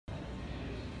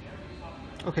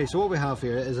Okay, so what we have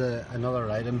here is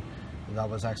another item that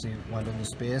was actually went into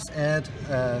space. Ed,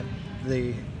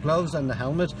 the gloves and the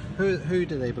helmet, who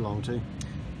do they belong to?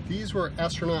 These were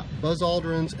astronaut Buzz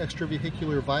Aldrin's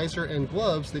extravehicular visor and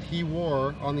gloves that he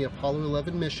wore on the Apollo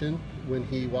 11 mission when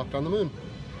he walked on the moon.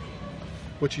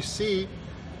 What you see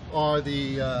are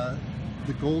the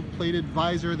gold-plated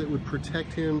visor that would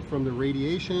protect him from the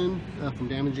radiation, from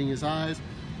damaging his eyes.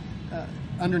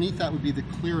 Underneath that would be the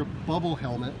clear bubble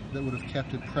helmet that would have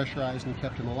kept it pressurized and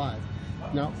kept him alive.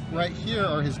 Now, right here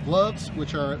are his gloves,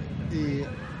 which are a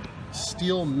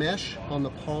steel mesh on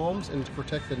the palms and to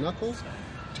protect the knuckles,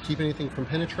 to keep anything from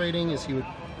penetrating as he would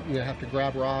have to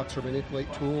grab rocks or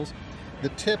manipulate tools. The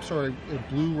tips are a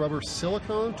blue rubber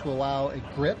silicone to allow a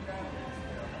grip.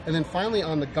 And then finally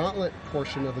on the gauntlet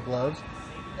portion of the gloves,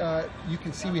 you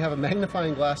can see we have a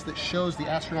magnifying glass that shows the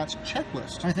astronaut's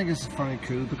checklist. I think it's very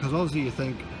cool because obviously you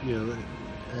think,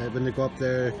 when they go up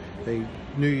there, they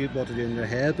knew what to do in their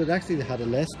head, but actually they had a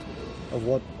list of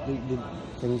what the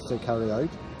things to carry out.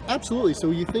 Absolutely.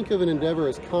 So you think of an endeavor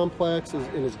as complex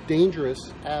and as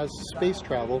dangerous as space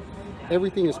travel,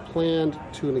 everything is planned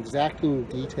to an exacting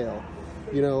detail.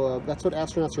 That's what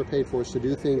astronauts are paid for, is to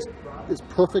do things as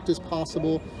perfect as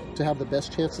possible to have the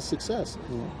best chance of success.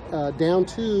 Down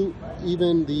to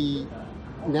even the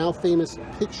now famous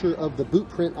picture of the boot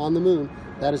print on the moon,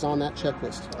 that is on that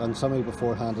checklist. And somebody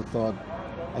beforehand had thought,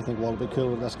 I think, well, it'd be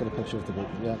cool, let's get a picture of the boot.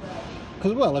 Yeah.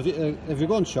 Because, well, if you're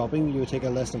going shopping, you would take a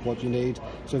list of what you need.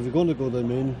 So if you're going to go to the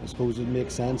moon, I suppose it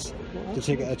makes sense to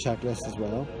take a checklist as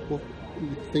well. Well,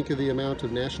 you think of the amount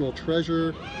of national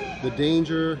treasure, the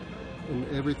danger, and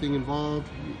everything involved.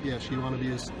 Yes, you want to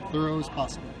be as thorough as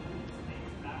possible.